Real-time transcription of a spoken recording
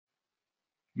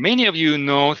Many of you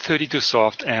know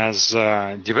 32Soft as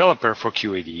a developer for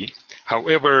QAD.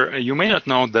 However, you may not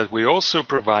know that we also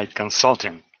provide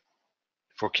consulting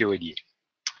for QAD.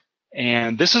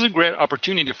 And this is a great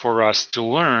opportunity for us to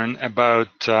learn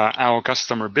about our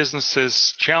customer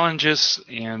businesses, challenges,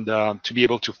 and to be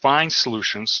able to find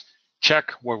solutions,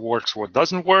 check what works, what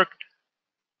doesn't work,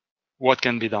 what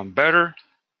can be done better,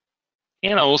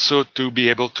 and also to be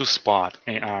able to spot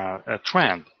a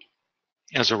trend.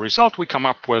 As a result, we come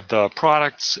up with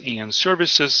products and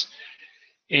services.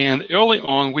 And early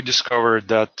on, we discovered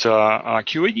that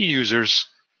QAD users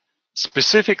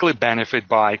specifically benefit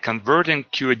by converting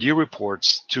QAD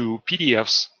reports to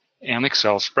PDFs and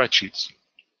Excel spreadsheets.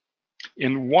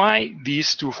 And why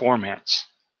these two formats?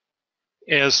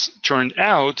 As turned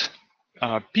out,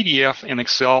 PDF and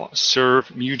Excel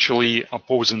serve mutually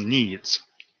opposing needs.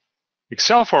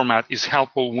 Excel format is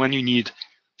helpful when you need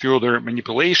further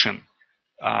manipulation,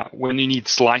 when you need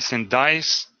slice and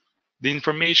dice the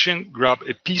information, grab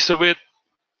a piece of it,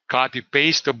 copy,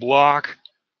 paste a block,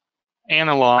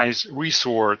 analyze,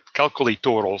 resort, calculate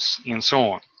totals, and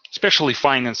so on. Especially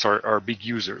finance are big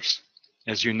users,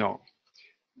 as you know,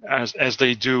 as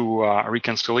they do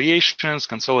reconciliations,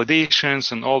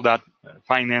 consolidations, and all that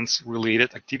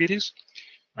finance-related activities.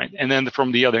 Right? And then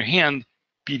from the other hand,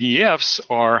 PDFs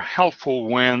are helpful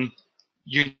when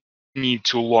you need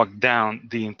to lock down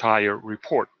the entire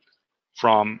report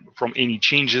from any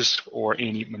changes or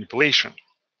any manipulation.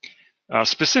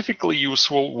 Specifically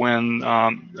useful when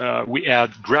we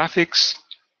add graphics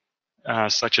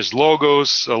such as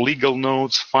logos, legal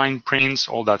notes, fine prints,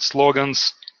 all that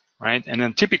slogans, right? And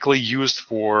then typically used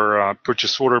for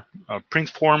purchase order print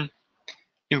form,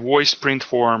 invoice print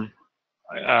form,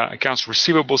 accounts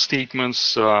receivable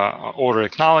statements, order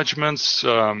acknowledgements,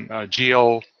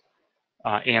 GL,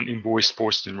 and invoice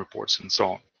posting reports, and so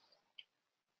on.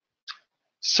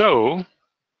 So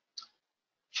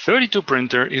 32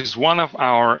 printer is one of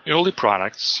our early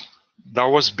products that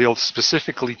was built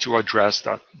specifically to address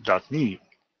that need.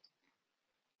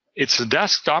 It's a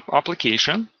desktop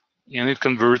application, and it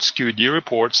converts QAD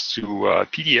reports to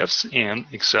PDFs and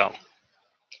Excel.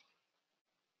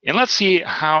 And let's see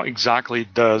how exactly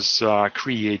it does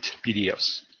create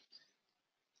PDFs.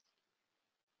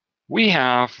 We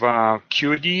have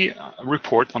QAD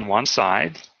report on one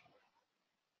side,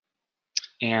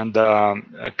 and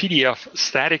a PDF,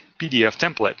 static PDF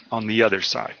template on the other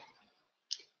side.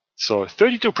 So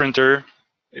 32 printer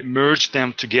merged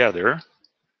them together,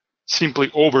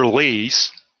 simply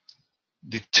overlays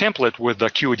the template with the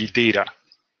QAD data.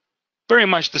 Very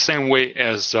much the same way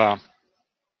as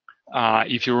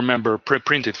if you remember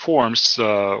pre-printed forms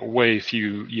way a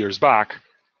few years back,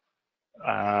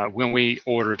 when we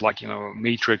ordered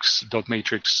matrix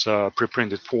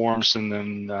pre-printed forms and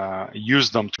then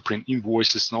used them to print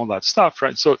invoices and all that stuff,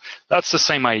 right? So that's the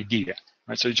same idea,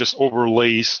 right? So it just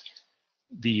overlays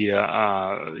the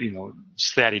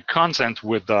static content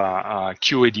with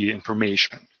QAD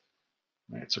information,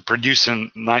 right? So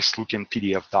producing nice looking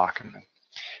PDF document,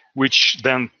 which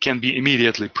then can be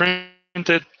immediately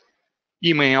printed,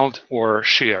 emailed, or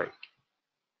shared.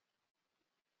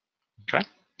 Okay.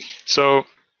 So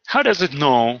how does it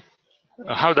know,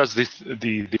 how does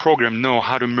the program know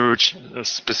how to merge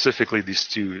specifically these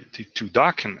two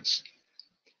documents?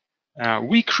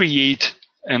 We create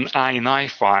an INI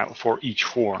file for each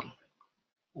form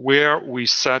where we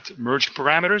set merge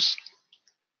parameters,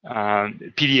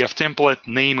 PDF template,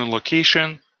 name and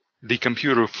location, the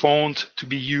computer font to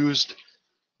be used,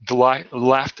 the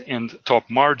left and top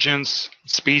margins,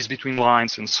 space between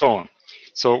lines, and so on.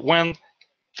 So when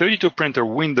 32 printer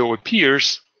window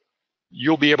appears,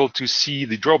 you'll be able to see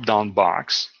the drop-down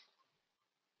box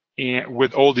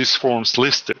with all these forms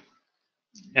listed.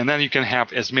 And then you can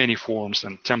have as many forms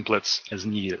and templates as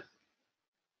needed.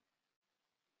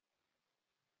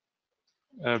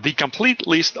 The complete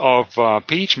list of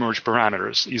page merge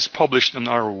parameters is published on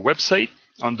our website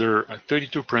under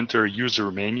 32 printer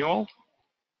user manual.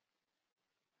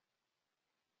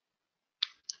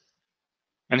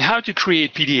 And how to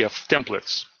create PDF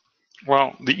templates?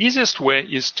 Well, the easiest way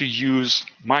is to use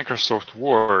Microsoft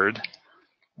Word,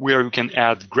 where you can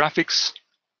add graphics,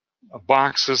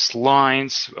 boxes,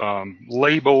 lines,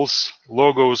 labels,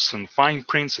 logos, and fine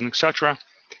prints, and etc.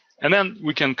 And then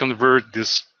we can convert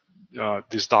this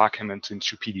document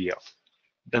into PDF.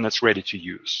 Then it's ready to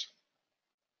use.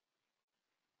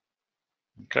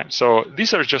 Okay, so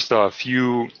these are just a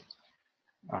few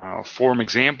form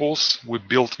examples we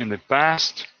built in the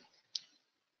past.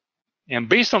 And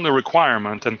based on the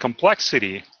requirement and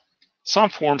complexity, some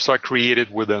forms are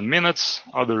created within minutes,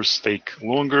 others take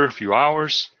longer, a few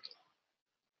hours.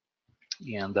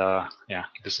 And yeah,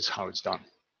 this is how it's done.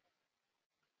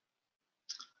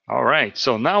 All right,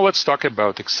 so now let's talk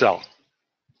about Excel.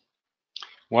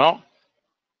 Well,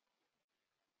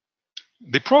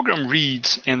 the program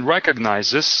reads and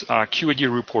recognizes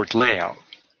QAD report layout.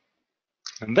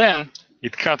 And then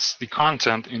it cuts the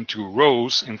content into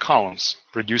rows and columns,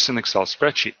 producing Excel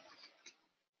spreadsheet.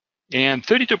 And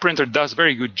 32 Printer does a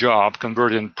very good job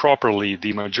converting properly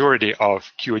the majority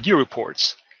of QAD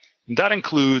reports. And that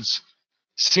includes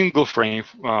single frame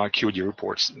QAD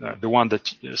reports, the one that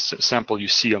sample you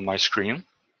see on my screen.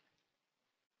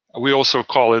 We also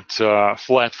call it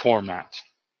flat format,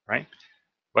 right?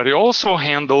 But it also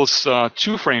handles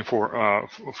two frame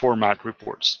format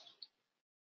reports.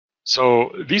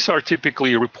 So these are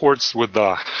typically reports with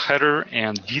the header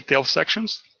and detail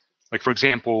sections. Like for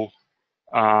example,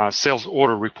 sales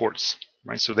order reports,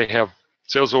 right? So they have,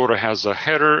 sales order has a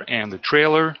header and the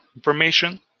trailer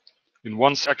information in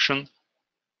one section.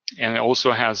 And it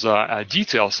also has a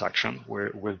detail section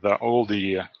with all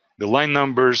the line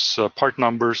numbers, part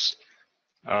numbers,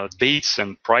 dates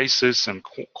and prices and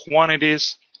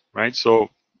quantities, right? So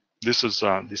this is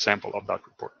the sample of that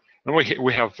report. And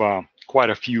we have quite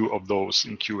a few of those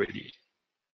in QAD.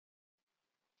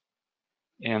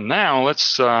 And now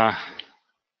let's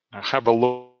have a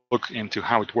look into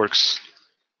how it works,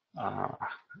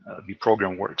 the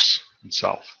program works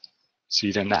itself, see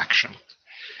it in action.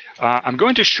 I'm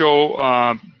going to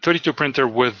show 32 Printer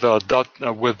with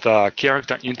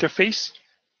character interface,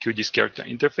 QAD's character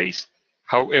interface.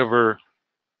 However,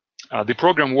 the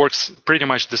program works pretty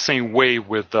much the same way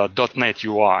with .NET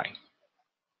UI.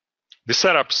 The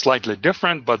setup is slightly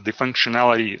different, but the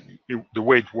functionality, the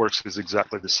way it works is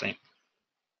exactly the same.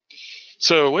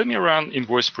 So let me run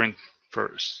invoice print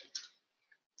first.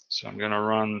 So I'm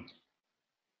going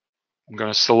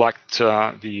to select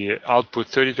the output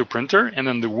 32 Printer, and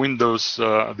then the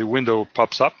window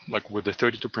pops up like with the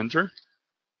 32 Printer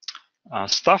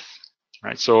stuff,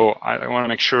 right? So I want to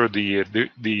make sure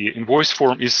the invoice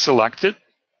form is selected,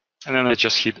 and then I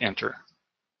just hit enter.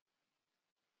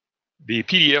 The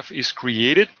PDF is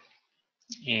created,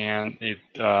 and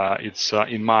it's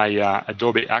in my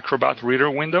Adobe Acrobat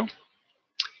Reader window.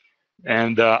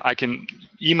 And I can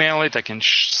email it, I can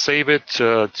save it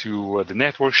to the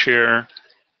network share,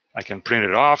 I can print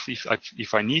it off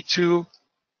if I need to.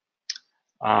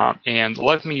 And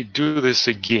let me do this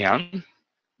again,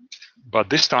 but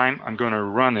this time I'm going to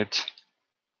run it.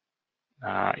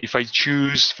 If I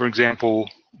choose, for example,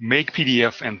 make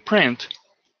PDF and print,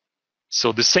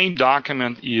 so the same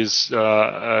document is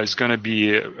going to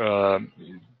be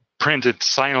printed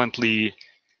silently,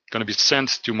 going to be sent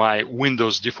to my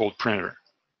Windows default printer,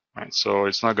 right? So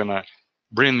it's not going to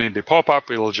bring me the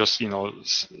pop-up. It'll just,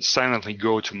 silently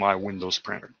go to my Windows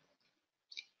printer.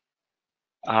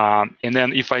 And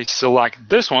then if I select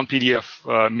this one,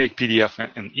 PDF, make PDF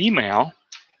and email,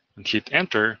 and hit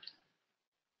enter,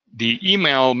 the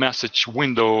email message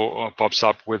window pops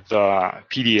up with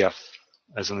PDF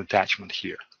as an attachment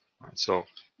here. Right? So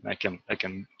I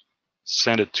can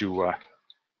send it to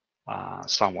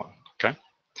someone. Okay.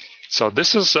 So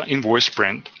this is invoice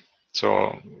print.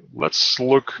 So let's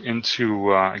look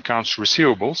into accounts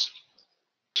receivables.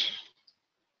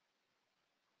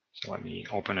 So let me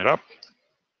open it up.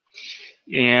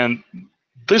 And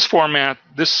this format,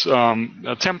 this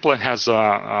template has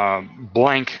a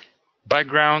blank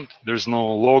background. There's no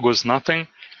logos, nothing,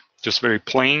 just very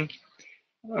plain.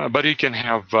 But you can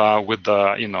have with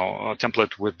the a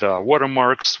template with the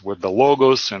watermarks, with the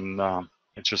logos, and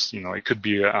it just it could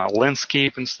be a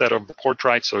landscape instead of the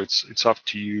portrait. So it's up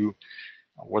to you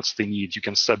what's the need. You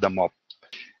can set them up.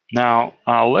 Now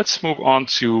let's move on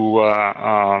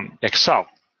to Excel.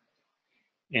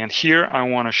 And here I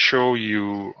want to show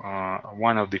you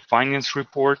one of the finance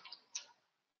report,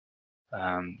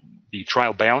 the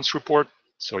trial balance report.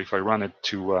 So if I run it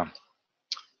to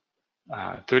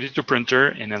 32 Printer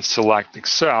and then select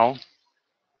Excel,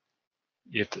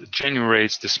 it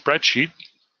generates the spreadsheet.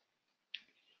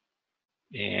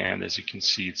 And as you can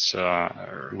see,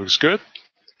 it looks good,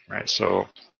 right? So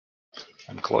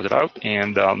I'm close it out.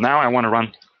 And now I want to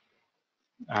run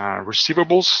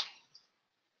receivables.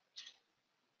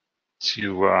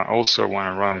 Also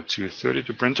want to run it to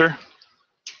 32 Printer.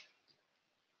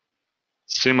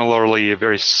 Similarly,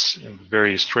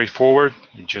 very straightforward.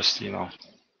 You just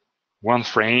one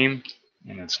frame,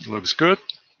 and it looks good.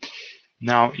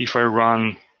 Now, if I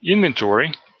run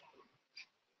inventory,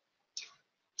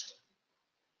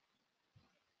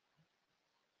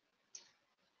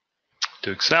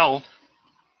 to Excel,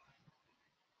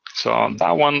 so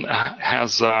that one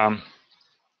has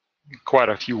quite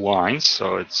a few lines.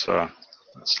 So it's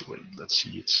let's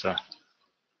see, it's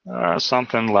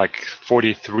something like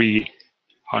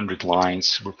 4,300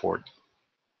 lines report.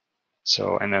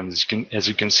 So, and then as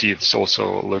you can see, this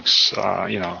also looks,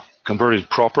 converted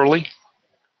properly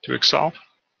to Excel.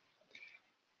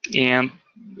 And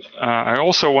I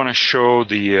also want to show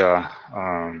the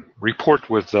report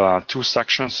with two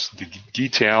sections, the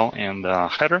detail and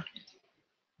header,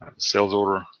 sales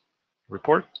order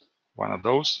report, one of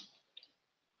those.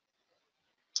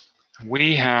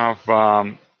 We have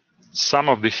some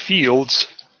of the fields,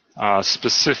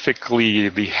 specifically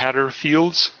the header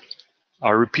fields,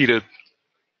 are repeated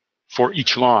for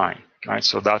each line, right?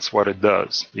 So that's what it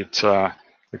does. It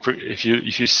if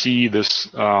you see this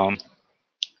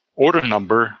order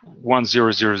number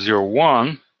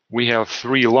 10001, we have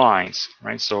 3 lines,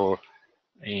 right? So,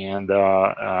 and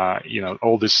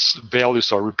all these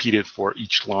values are repeated for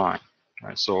each line,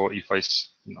 right? So if I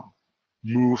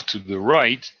move to the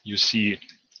right, you see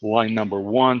line number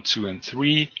 1, 2, and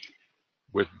 3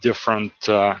 with different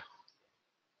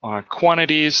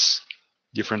quantities,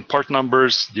 different part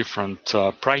numbers, different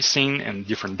pricing, and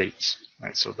different dates,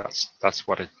 right? So that's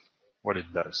what it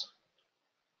does.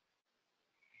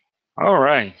 All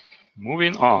right,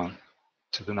 moving on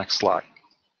to the next slide.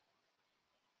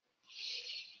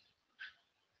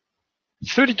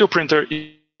 32 printer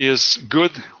is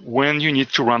good when you need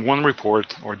to run one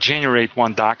report or generate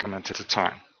one document at a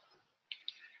time.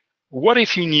 What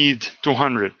if you need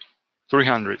 200,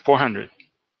 300, 400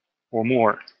 or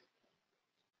more?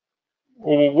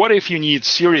 Or what if you need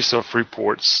series of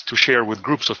reports to share with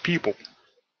groups of people?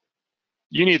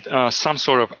 You need some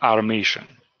sort of automation,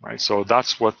 right? So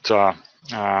that's what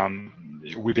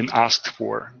we've been asked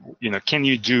for. Can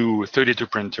you do 32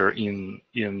 printer in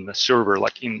the server,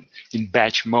 like in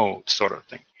batch mode, sort of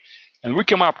thing? And we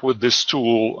came up with this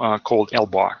tool called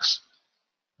LBox,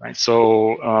 right?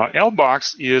 So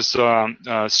LBox is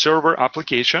a server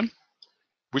application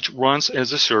which runs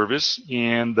as a service,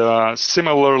 and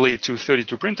similarly to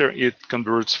 32 printer, it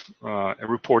converts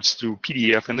reports to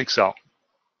PDF and Excel.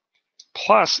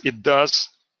 Plus, it does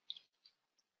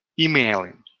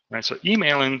emailing, right? So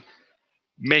emailing,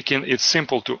 making it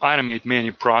simple to automate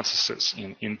many processes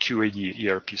in QAD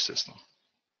ERP system.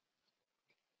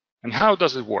 And how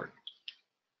does it work?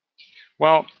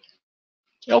 Well,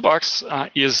 LBox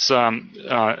is,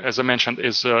 as I mentioned,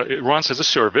 it runs as a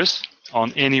service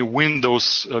on any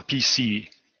Windows PC.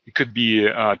 It could be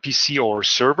a PC or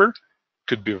server, it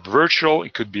could be virtual,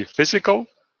 it could be physical.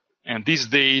 And these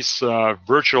days,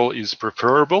 virtual is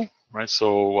preferable, right?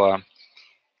 So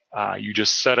you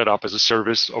just set it up as a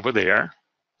service over there,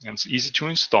 and it's easy to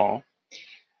install.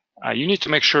 You need to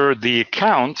make sure the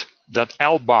account that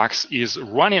LBox is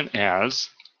running as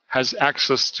has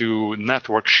access to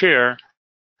network share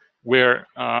where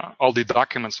all the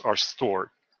documents are stored,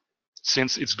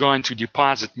 since it's going to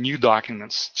deposit new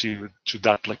documents to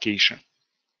that location.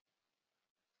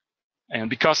 And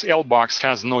because LBox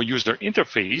has no user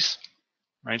interface,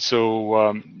 right?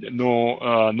 So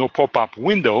no pop-up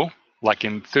window like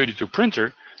in 32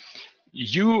 printer,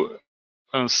 you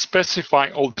specify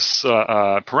all these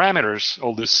parameters,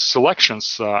 all these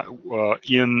selections by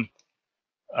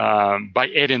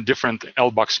adding different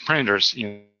LBox printers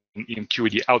in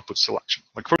QAD output selection.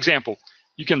 Like for example,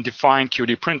 you can define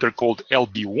QAD printer called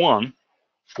LB1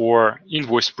 for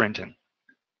invoice printing,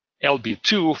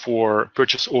 LB2 for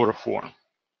purchase order form,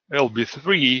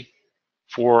 LB3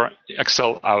 for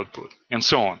Excel output, and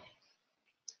so on.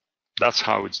 That's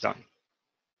how it's done.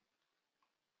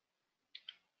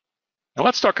 Now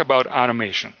let's talk about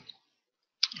automation.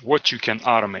 What you can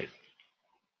automate.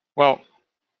 Well,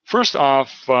 first off,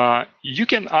 you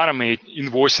can automate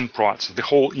invoicing process, the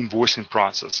whole invoicing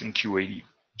process in QAD,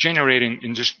 generating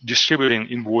and distributing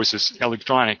invoices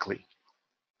electronically,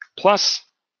 plus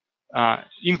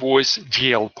invoice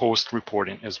GL post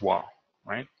reporting as well,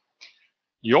 right?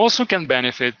 You also can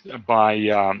benefit by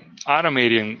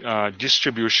automating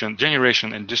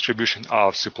generation and distribution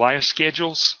of supplier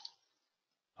schedules,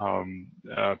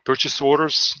 purchase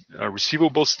orders,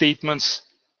 receivable statements,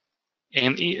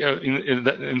 and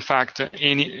in fact,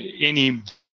 any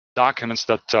documents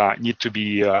that need to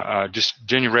be just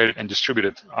generated and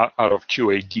distributed out of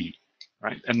QAD,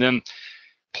 right? And then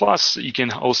plus, you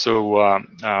can also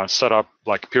set up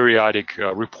like periodic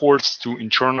reports to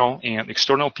internal and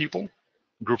external people,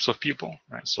 groups of people,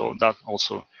 right? So that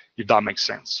also, if that makes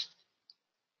sense.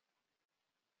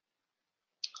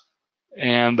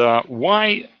 And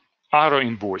why auto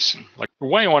invoicing? Like,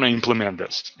 why you want to implement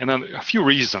this? And then a few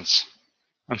reasons.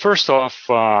 And first off,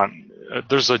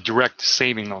 there's a direct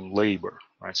saving on labor,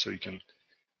 right? So you can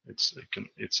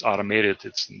It's automated.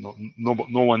 It's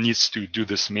no one needs to do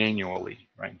this manually,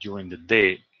 right, during the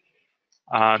day.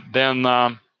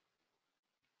 Then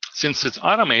since it's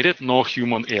automated, no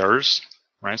human errors,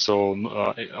 right? So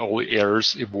all the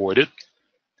errors avoided.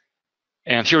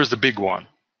 And here's the big one.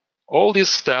 All these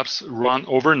steps run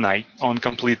overnight on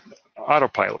complete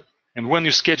autopilot. And when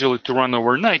you schedule it to run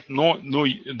overnight,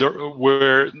 there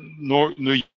were no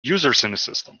users in the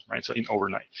system, right? So in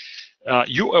overnight,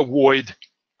 you avoid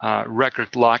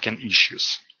record lock-in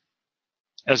issues.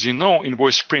 As you know,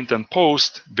 invoice print and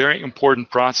post, very important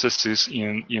processes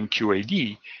in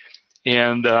QAD,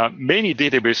 and many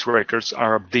database records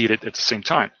are updated at the same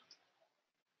time.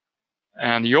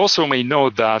 And you also may know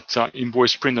that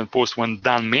invoice print and post, when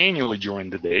done manually during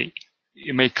the day,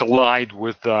 it may collide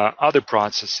with other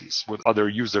processes, with other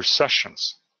user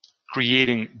sessions,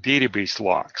 creating database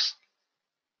locks,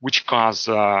 which cause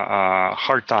a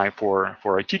hard time for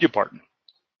IT department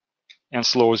and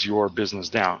slows your business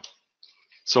down.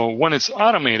 So when it's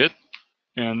automated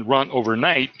and run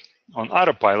overnight on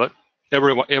autopilot,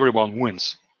 everyone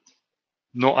wins.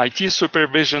 No IT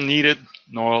supervision needed,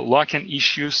 no lock-in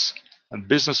issues, and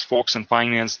business folks and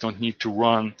finance don't need to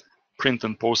run print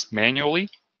and post manually.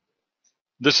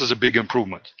 This is a big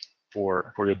improvement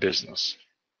for your business.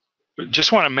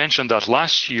 Just want to mention that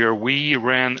last year we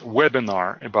ran a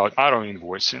webinar about auto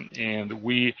invoicing, and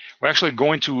we're actually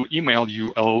going to email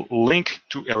you a link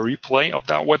to a replay of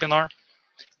that webinar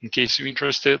in case you're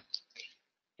interested.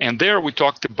 And there we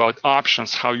talked about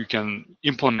options, how you can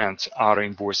implement auto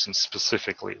invoicing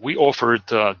specifically. We offered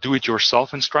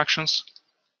do-it-yourself instructions,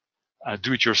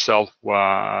 do-it-yourself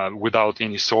without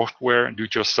any software,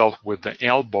 do-it-yourself with the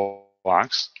L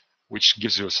box, which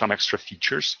gives you some extra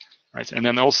features, right? And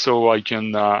then also I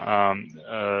can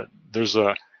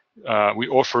we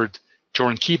offered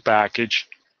turnkey package,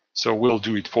 so we'll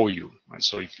do it for you, right?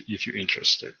 So if you're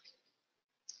interested.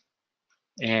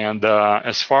 And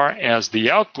as far as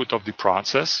the output of the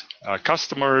process, your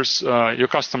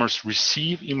customers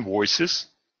receive invoices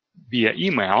via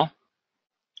email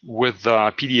with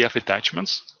PDF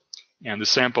attachments. And the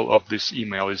sample of this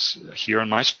email is here on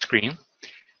my screen.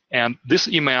 And this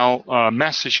email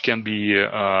message can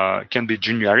be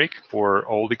generic for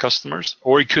all the customers,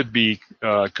 or it could be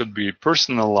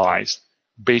personalized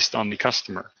based on the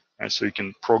customer. And so you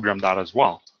can program that as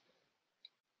well.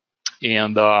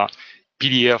 And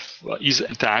PDF is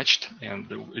attached, and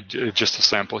just a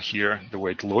sample here, the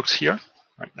way it looks here.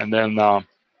 Right? And then,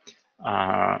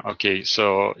 okay,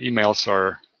 so emails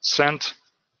are sent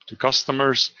to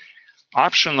customers.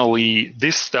 Optionally,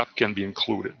 this step can be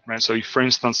included, right? So if, for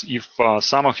instance, if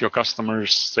some of your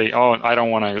customers say, oh, I don't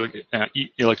want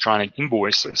electronic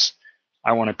invoices,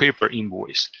 I want a paper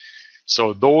invoice.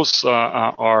 So those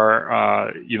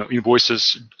are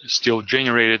invoices still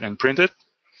generated and printed,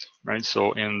 right?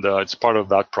 So and it's part of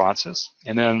that process.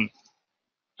 And then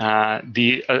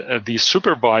the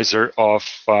supervisor of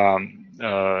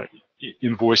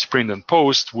invoice print and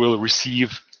post will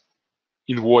receive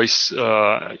invoice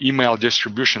email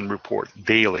distribution report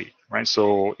daily, right?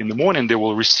 So in the morning they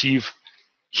will receive,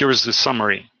 here's the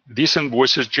summary. These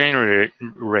invoices generated,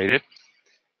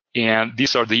 and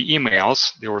these are the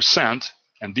emails they were sent,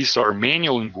 and these are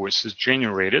manual invoices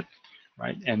generated,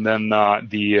 right? And then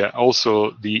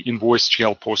also the invoice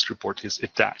GL post report is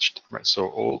attached, right?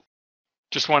 So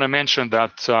just want to mention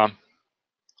that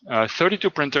 32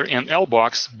 printer and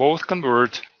LBox both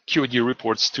convert QAD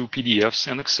reports to PDFs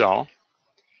and Excel.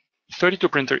 32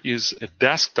 printer is a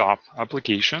desktop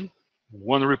application,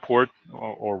 one report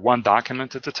or one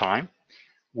document at a time,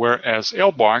 whereas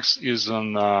LBox is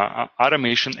an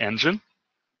automation engine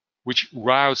which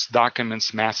routes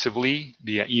documents massively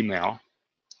via email.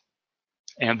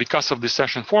 And because of the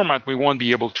session format, we won't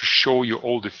be able to show you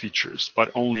all the features, but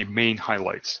only main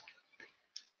highlights.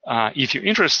 If you're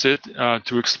interested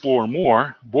to explore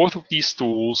more, both of these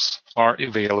tools are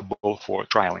available for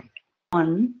trialing.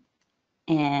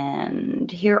 And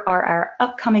here are our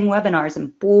upcoming webinars,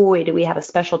 and boy, do we have a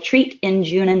special treat in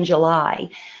June and July.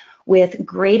 With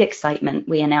great excitement,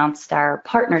 we announced our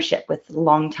partnership with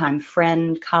longtime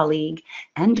friend, colleague,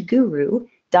 and guru,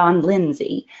 Don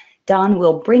Lindsay. Don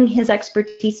will bring his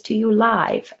expertise to you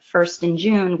live, first in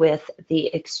June with the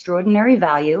extraordinary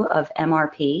value of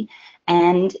MRP,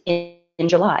 and in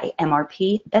July,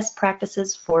 MRP, best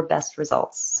practices for best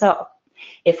results. So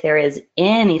if there is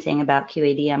anything about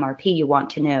QAD MRP you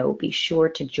want to know, be sure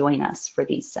to join us for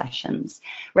these sessions.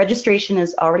 Registration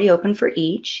is already open for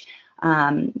each.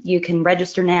 You can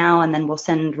register now, and then we'll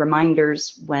send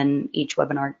reminders when each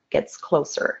webinar gets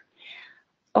closer.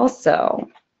 Also,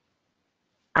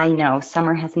 I know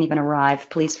summer hasn't even arrived.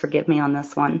 Please forgive me on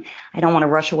this one. I don't want to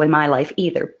rush away my life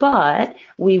either, but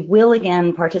we will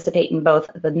again participate in both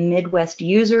the Midwest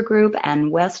User Group and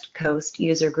West Coast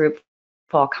User Group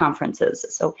fall conferences.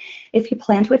 So if you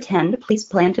plan to attend, please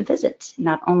plan to visit.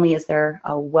 Not only is there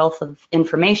a wealth of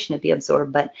information to be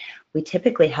absorbed, but we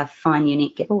typically have fun,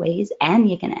 unique giveaways, and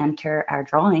you can enter our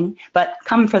drawing, but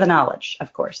come for the knowledge,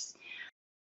 of course.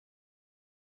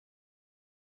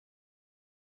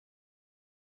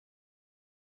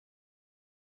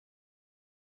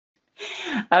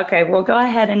 Okay, we'll go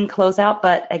ahead and close out,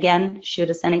 but again, shoot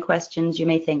us any questions you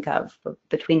may think of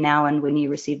between now and when you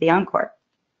receive the encore.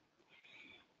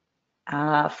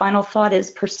 Final thought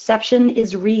is perception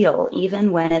is real,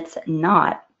 even when it's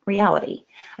not reality.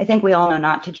 I think we all know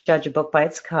not to judge a book by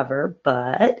its cover,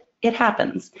 but it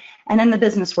happens. And in the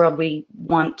business world, we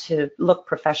want to look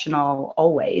professional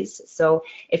always. So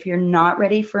if you're not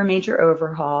ready for a major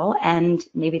overhaul, and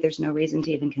maybe there's no reason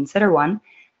to even consider one,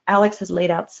 Alex has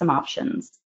laid out some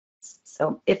options.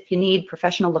 So if you need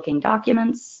professional looking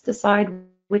documents, decide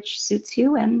which suits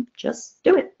you and just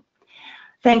do it.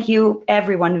 Thank you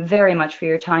everyone very much for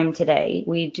your time today.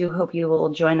 We do hope you will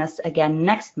join us again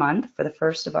next month for the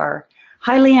first of our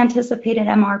highly anticipated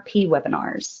MRP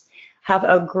webinars. Have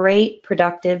a great,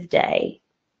 productive day.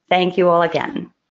 Thank you all again.